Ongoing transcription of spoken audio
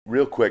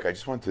Real quick, I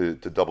just want to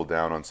double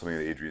down on something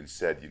that Adrian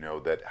said,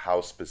 that how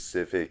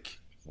specific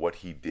what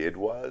he did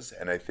was.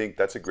 And I think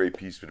that's a great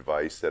piece of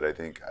advice that I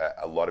think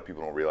a lot of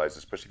people don't realize,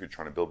 especially if you're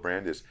trying to build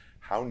brand, is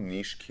how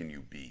niche can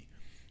you be?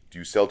 Do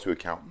you sell to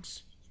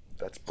accountants?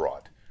 That's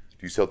broad.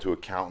 Do you sell to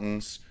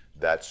accountants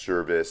that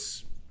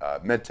service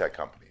med tech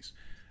companies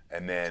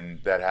and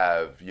then that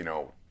have,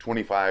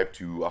 25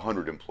 to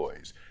 100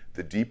 employees?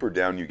 The deeper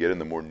down you get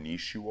and the more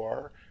niche you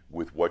are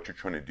with what you're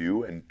trying to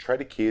do, and try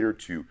to cater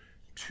to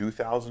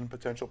 2,000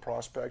 potential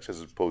prospects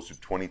as opposed to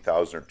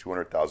 20,000 or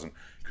 200,000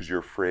 because you're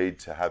afraid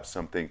to have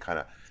something kind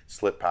of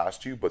slip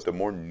past you. But the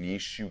more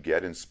niche you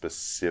get and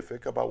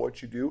specific about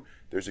what you do,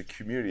 there's a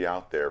community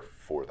out there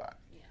for that.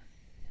 Yeah,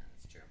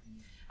 that's true.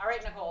 All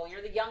right, Nicole,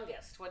 you're the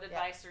youngest. What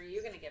advice are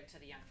you going to give to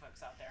the young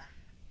folks out there?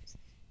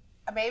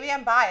 Maybe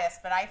I'm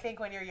biased, but I think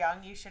when you're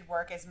young, you should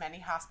work as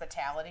many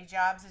hospitality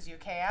jobs as you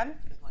can.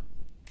 Good one.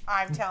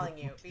 I'm telling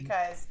you,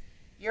 because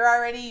you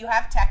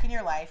have tech in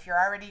your life. You're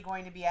already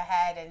going to be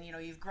ahead, and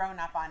you've grown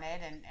up on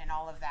it and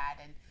all of that.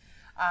 And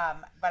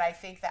but I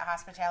think that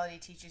hospitality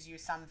teaches you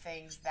some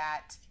things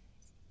that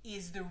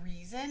is the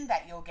reason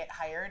that you'll get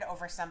hired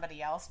over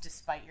somebody else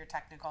despite your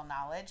technical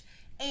knowledge,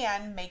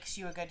 and makes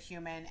you a good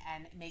human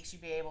and makes you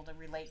be able to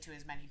relate to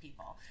as many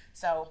people.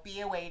 So be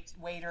a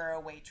waiter or a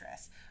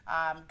waitress.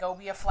 Go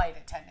be a flight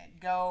attendant.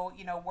 Go,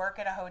 work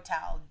at a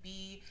hotel.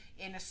 Be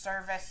in a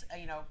service,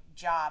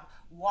 job.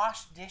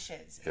 Wash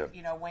dishes, Yep.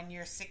 When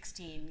you're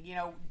 16.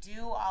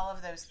 Do all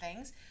of those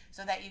things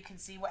so that you can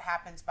see what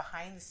happens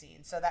behind the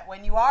scenes. So that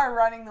when you are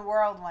running the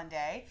world one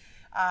day,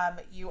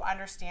 you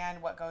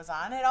understand what goes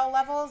on at all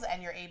levels,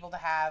 and you're able to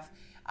have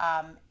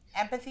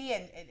empathy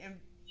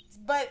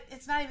but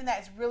it's not even that.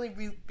 It's really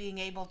being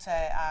able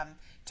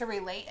to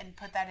relate and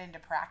put that into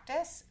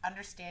practice,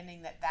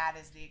 understanding that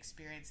is the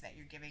experience that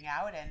you're giving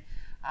out. And,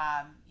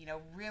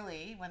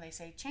 really when they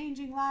say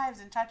changing lives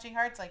and touching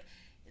hearts, like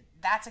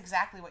that's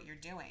exactly what you're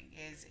doing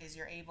is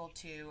you're able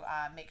to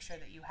make sure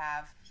that you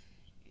have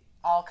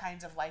all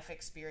kinds of life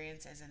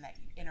experiences and that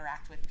you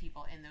interact with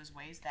people in those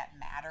ways that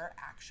matter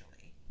actually.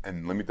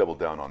 And let me double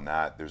down on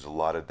that. There's a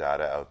lot of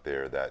data out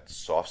there that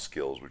soft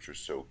skills, which are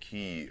so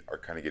key, are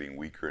kind of getting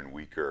weaker and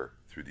weaker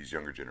through these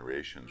younger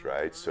generations,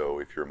 right? So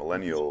if you're a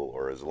millennial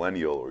or a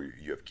zillennial or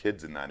you have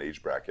kids in that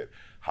age bracket,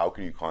 how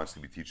can you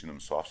constantly be teaching them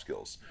soft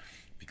skills?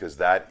 Because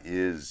that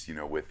is,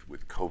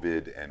 with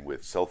COVID and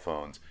with cell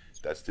phones,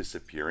 that's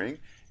disappearing.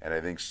 And I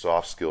think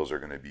soft skills are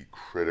going to be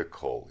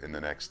critical in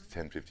the next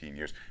 10, 15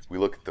 years. We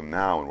look at them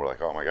now and we're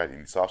like, oh my God, you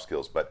need soft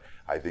skills. But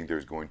I think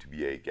there's going to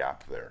be a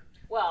gap there.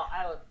 Well,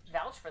 I would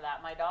vouch for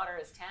that. My daughter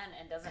is 10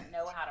 and doesn't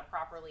know how to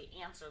properly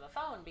answer the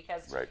phone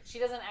because she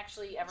doesn't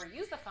actually ever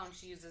use the phone.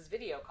 She uses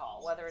video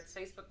call, whether it's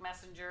Facebook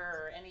Messenger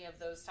or any of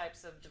those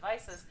types of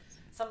devices.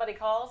 Somebody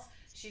calls,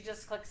 she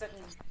just clicks it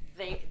and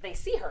they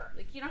see her.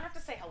 Like, you don't have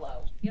to say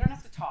hello. You don't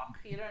have to talk.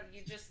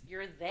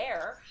 You're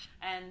there.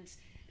 And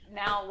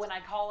now when I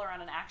call her on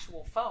an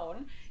actual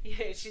phone,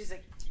 she's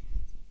like,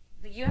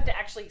 you have to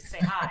actually say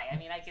hi. I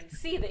mean, I can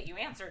see that you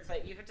answered,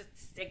 but you have to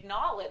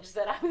acknowledge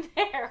that I'm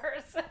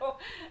there. So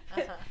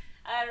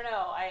I don't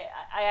know.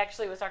 I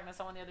actually was talking to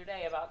someone the other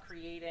day about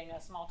creating a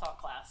small talk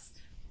class.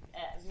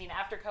 I mean,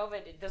 after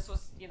COVID, this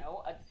was,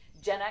 a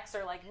Gen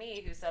Xer like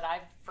me who said,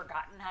 I've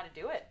forgotten how to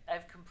do it.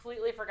 I've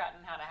completely forgotten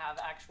how to have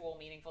actual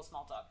meaningful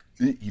small talk.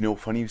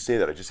 Funny you say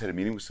that. I just had a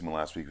meeting with someone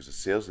last week who's a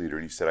sales leader,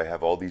 and he said, I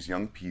have all these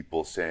young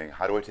people saying,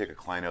 how do I take a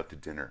client out to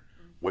dinner?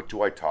 What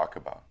do I talk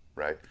about,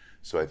 right?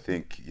 So I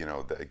think,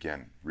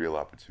 again, real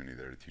opportunity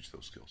there to teach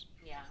those skills.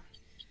 Yeah.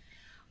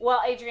 Well,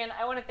 Adrian,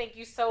 I want to thank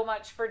you so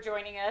much for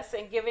joining us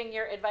and giving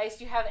your advice.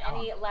 Do you have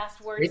any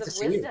last words of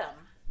wisdom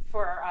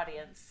for our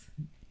audience?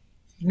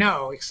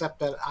 No, except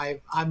that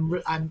I'm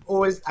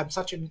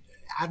such an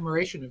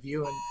admiration of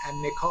you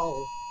and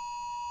Nicole. Is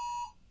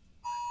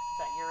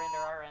that your end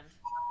or our end?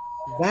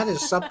 That is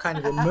some kind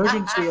of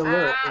emergency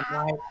alert in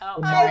my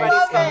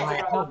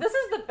home. This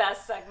is the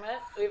best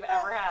segment we've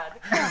ever had.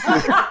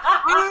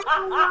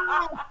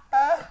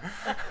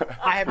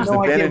 I have Was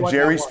no the Ben idea and what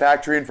Jerry's that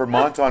factory in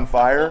Vermont on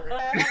fire?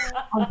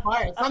 On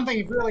fire.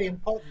 Something really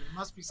important. It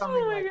must be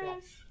something like that.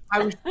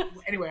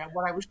 Anyway,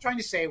 what I was trying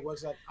to say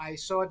was that I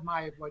so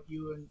admire what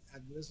you and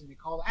Liz and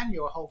Nicole and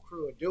your whole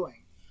crew are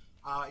doing.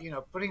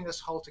 Putting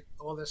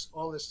all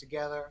this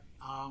together,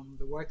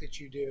 the work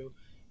that you do,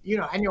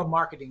 and your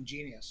marketing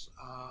genius.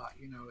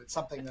 It's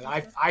something that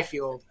I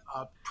feel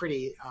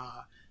pretty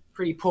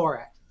poor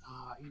at.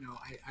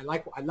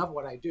 I love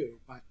what I do,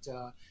 but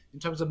in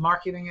terms of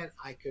marketing it,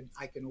 I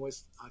can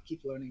always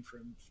keep learning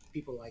from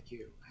people like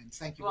you. And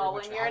thank you very much.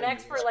 Well, when you're an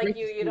expert like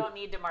you don't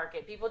need to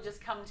market. People just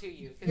come to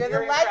you. You're the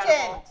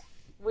legend.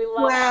 We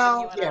love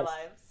having you in our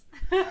lives.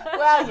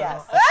 Well,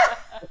 yes.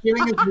 The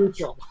feeling is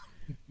mutual.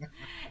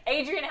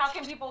 Adrian, how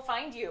can people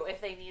find you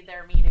if they need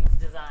their meetings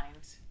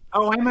designed?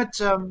 Oh, I'm at.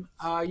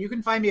 You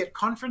can find me at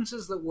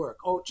Conferences That Work.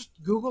 Oh, just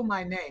Google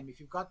my name. If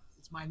you've got,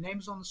 my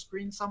name's on the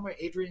screen somewhere.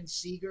 Adrian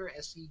Seeger,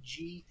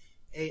 Segar.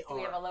 Do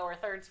we have a lower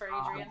thirds for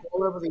Adrian?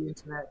 All over the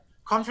internet.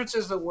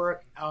 Conferences That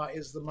Work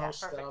is the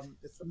most.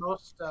 It's the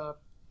most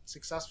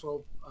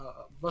successful,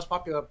 most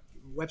popular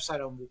website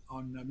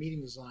on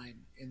meeting design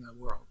in the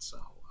world. So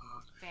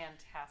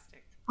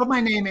fantastic. Put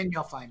my name in,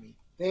 you'll find me.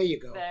 There you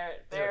go.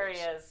 There he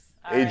is.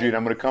 All Adrian, right.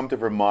 I'm going to come to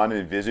Vermont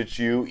and visit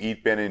you,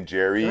 eat Ben and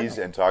Jerry's,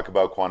 and talk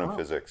about quantum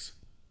physics.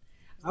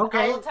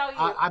 Okay, I will tell you,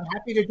 I'm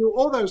happy to do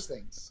all those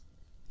things.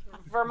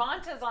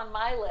 Vermont is on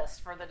my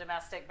list for the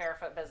domestic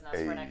barefoot business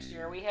for next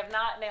year. We have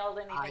not nailed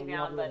anything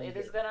down, but it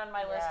has been on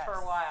my list for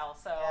a while.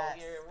 So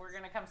we're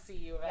going to come see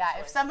you eventually.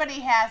 Yeah, if somebody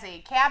has a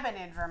cabin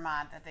in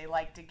Vermont that they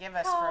like to give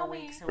us for a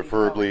week, so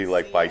preferably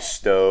like by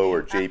Stowe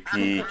or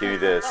JP, give me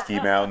the ski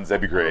mountains.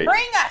 That'd be great.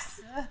 Bring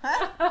us.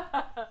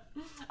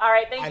 All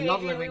right, thank you,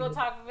 Adrian. We will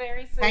talk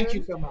very soon. Thank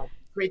you so much.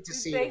 Great to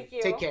see you. Thank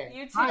you. Take care.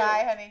 You too.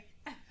 Bye, honey.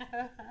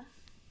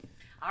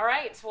 All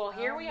right, well,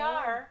 here we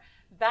are,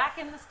 back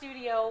in the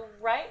studio,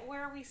 right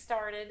where we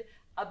started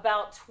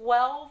about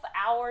 12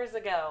 hours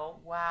ago.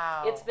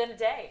 Wow. It's been a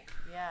day.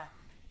 Yeah.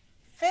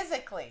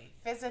 Physically,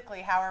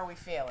 how are we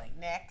feeling,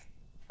 Nick?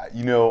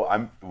 You know,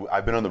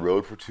 I've been on the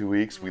road for 2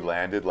 weeks. We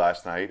landed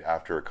last night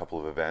after a couple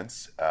of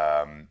events,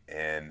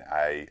 and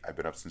I've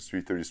been up since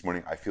 3:30 this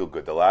morning. I feel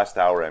good. The last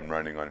hour I'm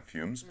running on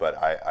fumes,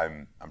 but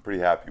I'm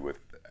pretty happy with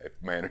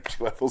my energy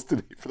levels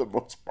today for the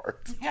most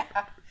part. Yeah.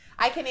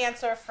 I can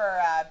answer for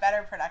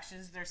Better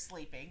Productions. They're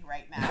sleeping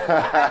right now.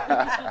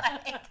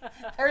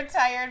 They're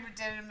tired, but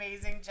did an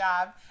amazing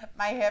job.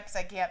 My hips,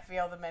 I can't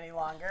feel them any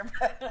longer,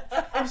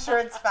 but I'm sure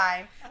it's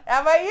fine.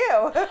 How about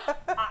you?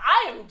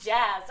 I am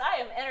jazzed. I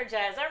am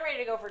energized. I'm ready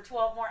to go for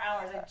 12 more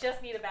hours. I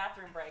just need a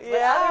bathroom break. But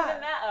Yeah. other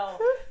than that,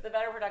 the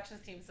Better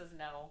Productions team says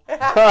no. They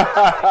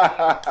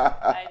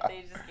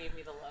just gave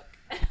me the look.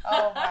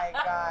 Oh my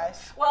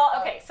gosh. Well,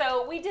 okay,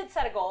 so we did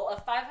set a goal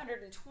of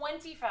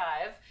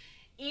 525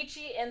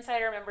 Ichi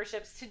Insider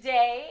memberships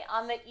today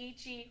on the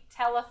Ichi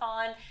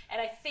Telethon,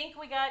 and I think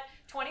we got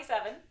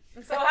 27.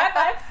 So high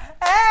five.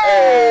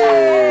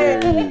 Hey!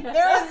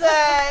 There is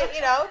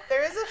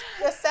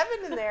a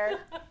 7 in there.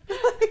 Which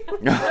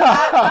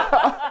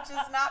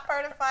is not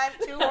part of 5,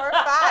 2, or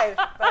 5,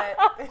 but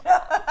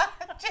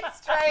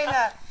just trying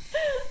to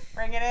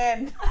bring it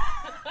in.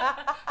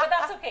 But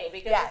that's okay,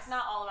 because Yes. it's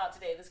not all about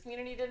today. This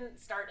community didn't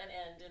start and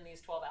end in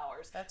these 12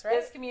 hours. That's right.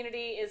 This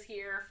community is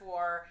here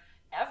for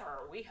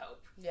ever, we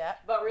hope. Yeah.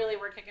 But really,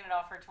 we're kicking it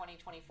off for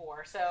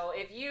 2024. So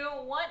if you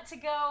want to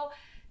go,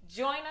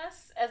 join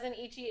us as an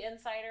Ichi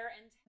Insider.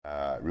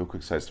 And Real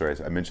quick side story.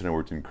 I mentioned I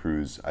worked in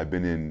cruise. I've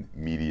been in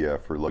media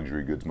for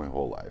luxury goods my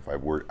whole life. I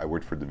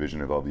worked for a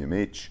division of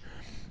LVMH.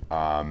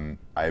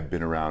 I've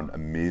been around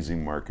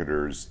amazing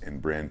marketers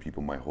and brand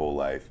people my whole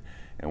life.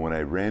 And when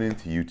I ran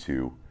into you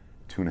two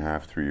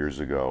 2.5, 3 years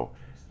ago,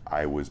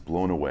 I was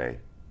blown away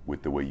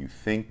with the way you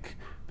think,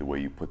 the way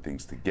you put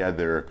things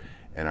together.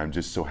 And I'm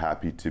just so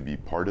happy to be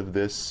part of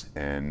this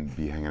and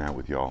be hanging out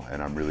with y'all.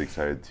 And I'm really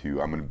excited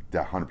I'm going to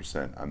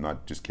 100%. I'm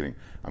not just kidding.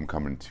 I'm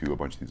coming to a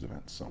bunch of these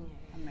events. So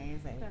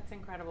Amazing. that's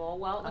incredible.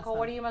 Well, Nicole,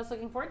 what are you most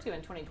looking forward to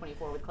in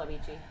 2024 with Club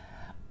Ichi?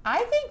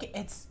 I think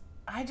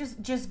I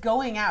just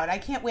going out. I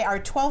can't wait. Our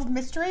 12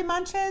 mystery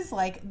munches,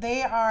 like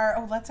they are.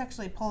 Oh, let's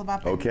actually pull them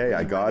up. Okay,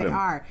 I got them. They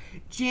are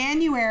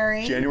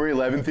January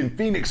 11th in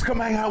Phoenix. Come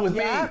hang out with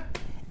me.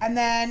 And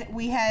then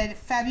we had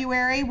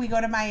February, we go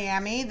to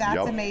Miami. That's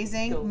Yep.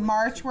 amazing.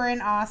 March, we're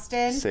in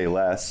Austin. Say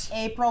less.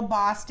 April,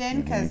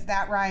 Boston, because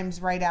that rhymes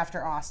right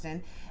after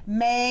Austin.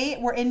 May,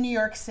 we're in New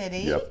York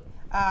City. Yep.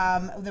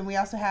 Then we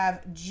also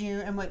have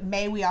June, and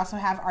May we also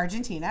have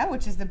Argentina,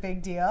 which is the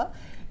big deal.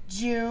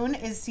 June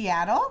is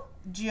Seattle.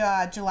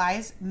 July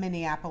is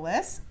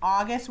Minneapolis.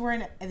 August, we're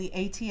in the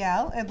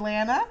ATL,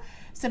 Atlanta.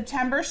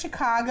 September,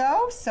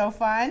 Chicago. So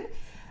fun.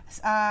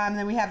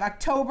 Then we have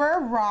October,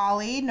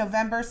 Raleigh,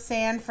 November,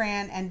 San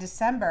Fran, and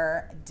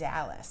December,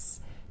 Dallas.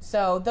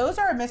 So those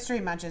are our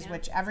mystery munches,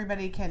 which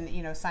everybody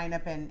can, sign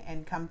up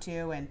and come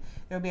to, and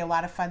there'll be a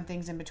lot of fun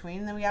things in between.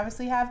 And then we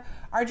obviously have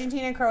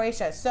Argentina and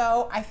Croatia.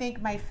 So I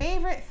think my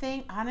favorite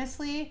thing,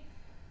 honestly,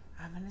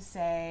 I'm going to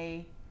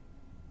say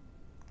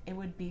it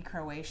would be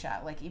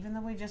Croatia. Like, even though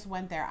we just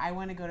went there, I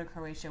want to go to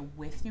Croatia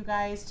with you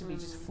guys, to be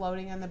just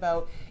floating on the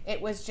boat. It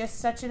was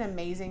just such an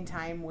amazing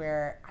time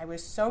where I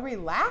was so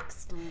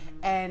relaxed,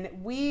 and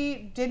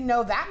we didn't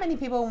know that many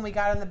people when we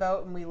got on the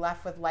boat, and we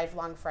left with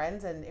lifelong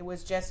friends, and it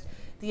was just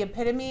the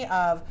epitome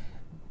of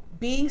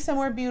being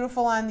somewhere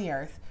beautiful on the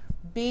earth,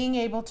 being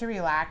able to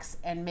relax,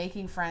 and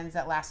making friends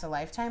that last a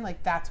lifetime.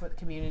 Like, that's what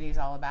community is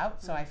all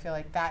about. So I feel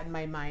like that in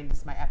my mind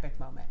is my epic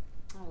moment.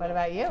 What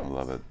about you? I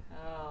love it.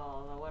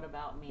 Oh, what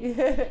about me?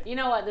 You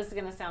know what? This is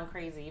going to sound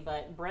crazy,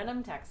 but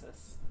Brenham,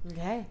 Texas.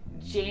 Okay.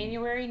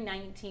 January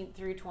 19th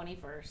through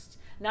 21st.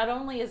 Not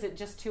only is it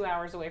just 2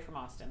 hours away from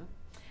Austin,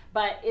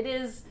 but it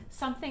is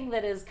something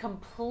that is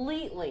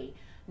completely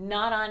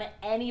not on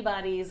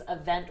anybody's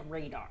event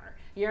radar.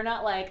 You're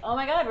not like, oh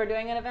my God, we're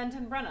doing an event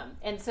in Brenham.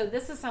 And so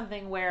this is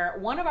something where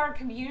one of our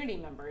community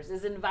members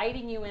is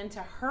inviting you into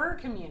her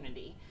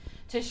community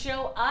to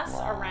show us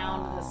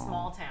around the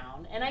small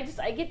town. And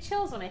I get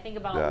chills when I think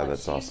about what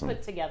she's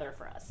put together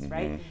for us,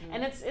 right?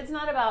 And it's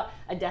not about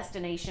a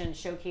destination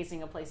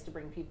showcasing a place to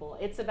bring people.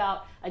 It's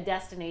about a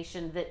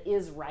destination that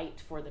is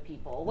right for the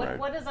people.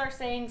 What is our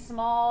saying?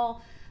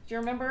 Small, do you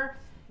remember?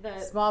 The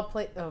small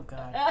place. Oh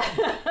God.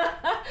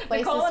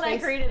 Nicole and I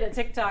created a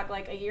TikTok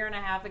like a year and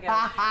a half ago.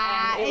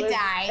 And it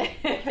died.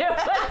 It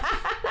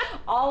was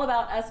all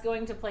about us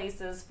going to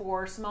places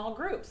for small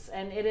groups,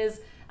 and it is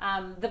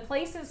the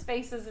places,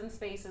 faces, and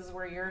spaces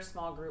where your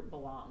small group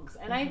belongs.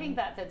 And I think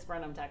that fits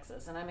Brenham,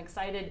 Texas, and I'm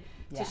excited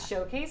to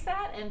showcase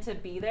that and to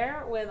be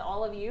there with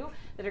all of you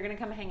that are going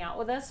to come hang out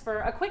with us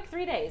for a quick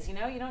 3 days. You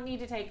know, you don't need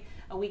to take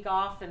a week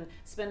off and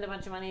spend a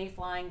bunch of money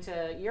flying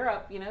to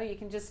Europe. You know, you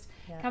can just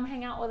come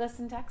hang out with us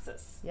in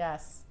Texas.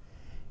 Yes.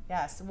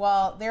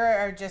 Well, there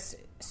are just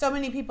so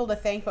many people to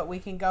thank, but we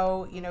can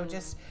go, you know,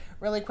 just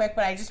really quick.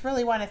 But I just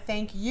really want to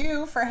thank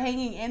you for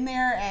hanging in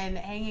there and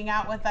hanging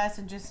out with us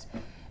and just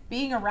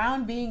being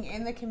around, being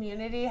in the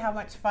community. How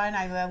much fun.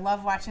 I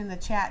love watching the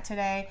chat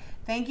today.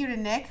 Thank you to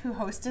Nick, who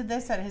hosted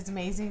this at his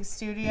amazing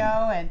studio,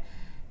 and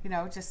you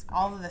know, just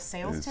all of the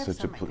sales tips.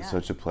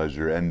 Such a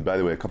pleasure. And by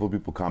the way, a couple of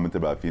people commented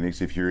about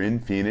Phoenix. If you're in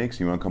Phoenix,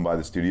 you want to come by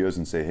the studios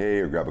and say hey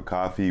or grab a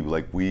coffee,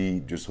 like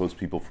we just host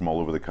people from all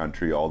over the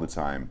country all the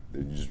time.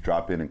 You just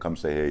drop in and come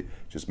say hey.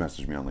 Just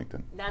message me on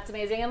LinkedIn. That's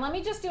amazing. And let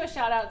me just do a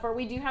shout out for,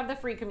 we do have the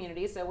free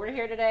community. So we're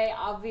here today,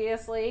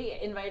 obviously,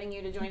 inviting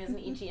you to join as an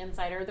Ichi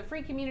Insider. The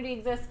free community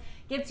exists,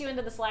 gets you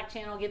into the Slack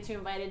channel, gets you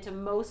invited to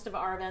most of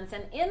our events.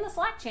 And in the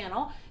Slack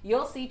channel,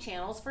 you'll see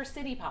channels for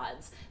City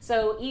Pods.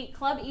 So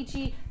Club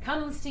Ichi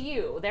comes to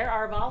you. There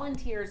are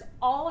volunteers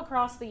all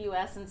across the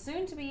U.S. and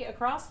soon to be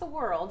across the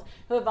world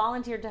who have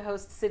volunteered to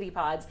host City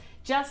Pods.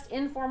 Just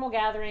informal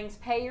gatherings,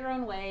 pay your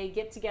own way,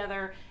 get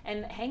together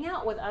and hang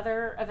out with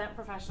other event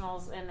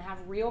professionals and have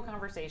real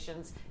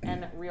conversations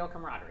and real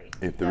camaraderie.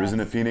 If there isn't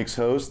a Phoenix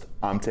host,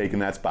 I'm taking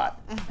that spot.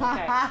 Okay. And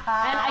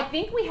I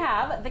think we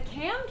have the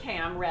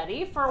Cam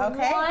ready for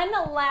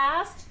one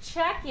last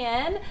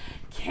check-in.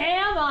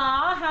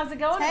 Cama, how's it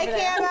going over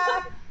there? Hey,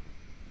 Cama.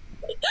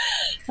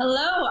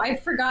 Hello,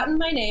 I've forgotten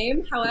my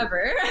name.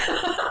 However,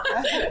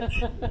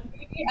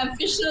 we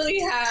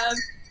officially have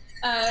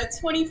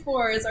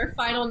 24 is our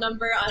final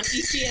number on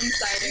Ichi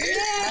Insider.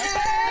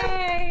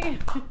 Yay!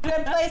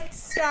 Good place to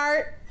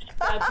start.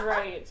 That's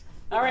right.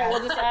 All right,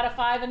 we'll just add a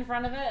 5 in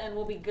front of it and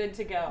we'll be good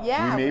to go.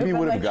 Yeah, we maybe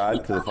would have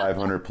got to the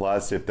 500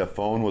 plus if the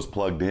phone was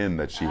plugged in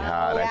that she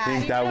had. I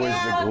think that was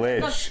the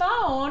glitch. The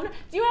phone?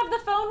 Do you have the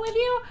phone with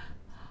you?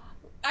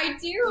 I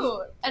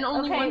do, and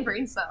only one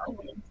brain cell.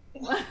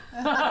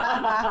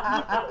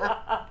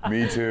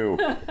 Me too.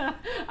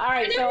 All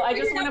right, so I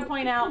just want to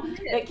point out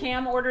that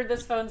Cam ordered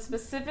this phone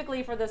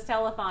specifically for this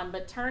telethon,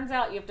 but turns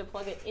out you have to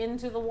plug it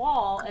into the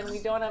wall, and we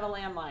don't have a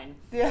landline.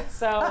 Yeah.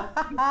 So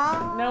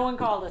no one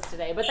called us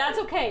today, but that's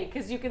okay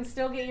because you can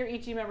still get your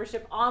Ichi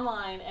membership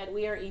online at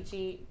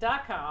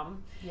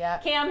weareichi.com. Yeah.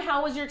 Cam,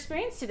 how was your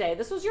experience today?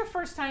 This was your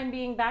first time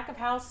being back of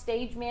house,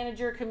 stage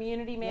manager,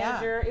 community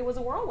manager. It was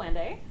a whirlwind,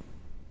 eh?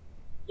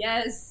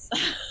 Yes.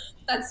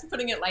 That's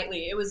putting it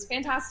lightly. It was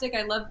fantastic.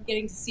 I love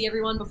getting to see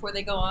everyone before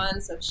they go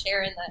on, so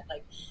sharing that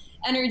like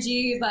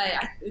energy, but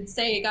I would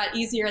say it got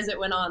easier as it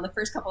went on. The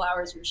first couple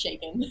hours were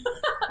shaken.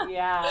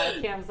 Yeah,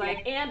 Cam's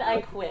like, and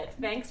I quit.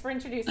 Thanks for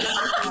introducing me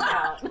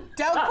out.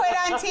 Don't quit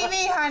on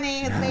TV,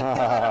 honey. It makes it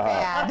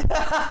look bad.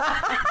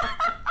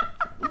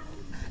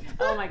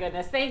 Oh my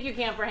goodness. Thank you,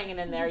 Cam, for hanging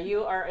in there.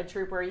 You are a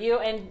trooper.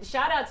 And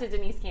shout out to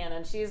Denise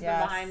Cannon. She's been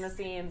behind the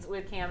scenes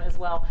with Cam as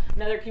well.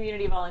 Another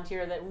community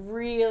volunteer that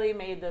really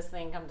made this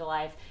thing come to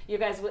life. You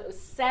guys,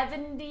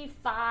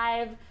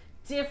 75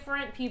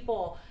 different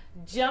people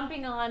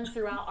jumping on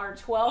throughout our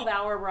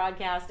 12-hour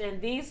broadcast,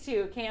 and these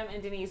two, Cam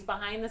and Denise,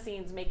 behind the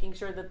scenes making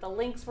sure that the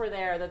links were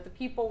there, that the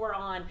people were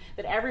on,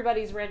 that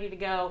everybody's ready to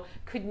go.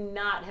 Could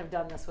not have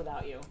done this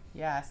without you.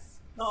 Yes.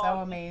 So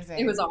amazing.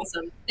 It was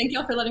awesome. Thank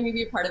y'all for letting me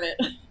be a part of it.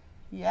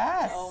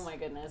 Yes. Oh my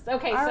goodness.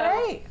 Okay, all so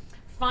right.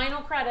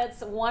 Final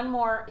credits. One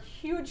more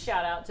huge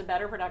shout out to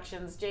Better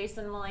Productions,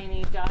 Jason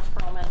Mullaney, Josh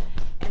Perlman,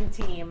 and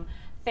team.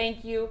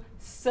 Thank you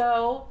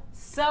so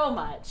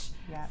much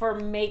for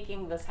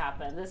making this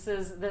happen. This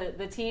is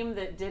the team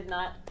that did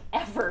not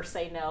ever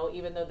say no,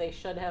 even though they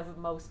should have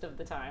most of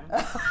the time.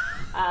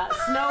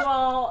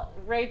 Snowball,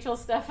 Rachel,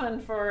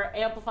 Stefan for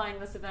amplifying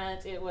this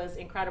event. It was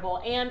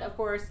incredible. And of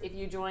course, if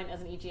you join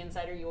as an Ichi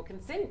Insider, you will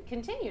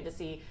continue to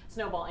see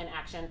Snowball in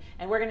action.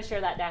 And we're going to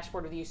share that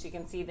dashboard with you so you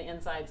can see the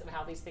insides of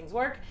how these things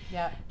work.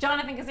 Yeah.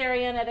 Jonathan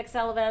Kazarian at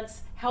Excel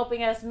Events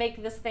helping us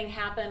make this thing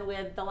happen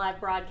with the live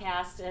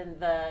broadcast and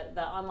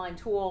the online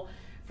tool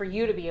for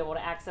you to be able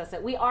to access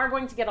it. We are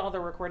going to get all the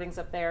recordings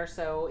up there,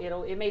 so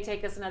it may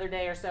take us another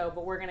day or so,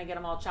 but we're going to get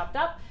them all chopped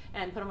up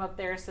and put them up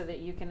there so that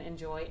you can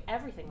enjoy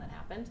everything that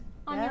happened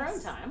on your own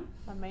time.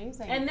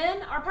 Amazing. And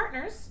then our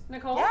partners,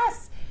 Nicole.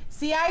 Yes.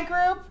 CI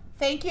Group,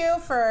 thank you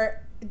for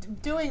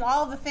doing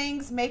all the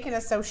things, making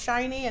us so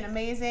shiny and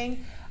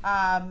amazing.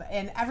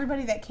 And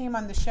everybody that came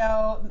on the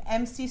show,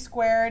 MC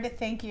Squared,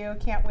 thank you.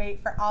 Can't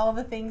wait for all of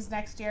the things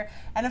next year.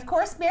 And of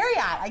course,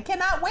 Marriott, I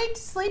cannot wait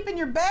to sleep in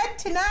your bed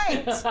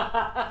tonight.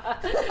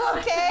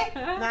 Okay?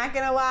 Not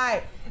gonna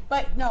lie.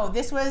 But no,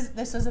 this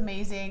was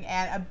amazing,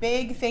 and a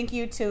big thank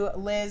you to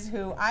Liz,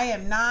 who I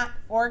am not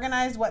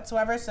organized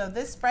whatsoever. So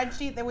this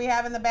spreadsheet that we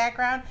have in the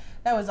background,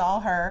 that was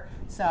all her.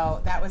 So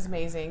that was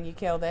amazing. You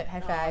killed it. High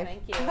five.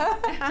 Thank you.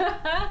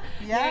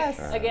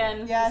 Yes.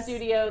 Again, Yes. the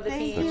studio, the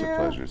Thank team. you. Such a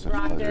pleasure. Such a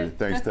Rocked pleasure. it.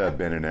 Thanks to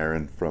Ben and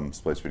Aaron from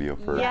Splice Video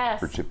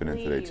for chipping in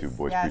today too.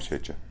 Boys, Yes.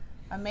 appreciate you.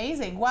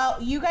 Amazing.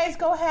 Well, you guys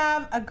go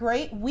have a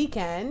great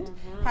weekend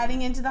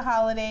heading into the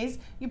holidays.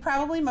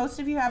 Most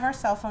of you have our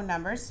cell phone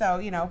numbers, so,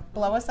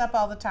 blow us up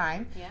all the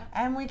time. Yeah.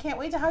 And we can't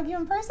wait to hug you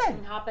in person.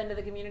 And hop into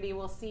the community.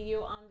 We'll see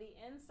you on the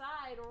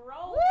inside.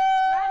 Roll Woo! the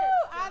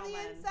credits, On the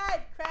gentlemen.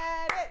 inside.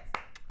 Credits.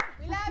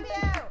 We love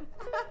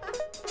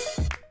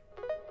you.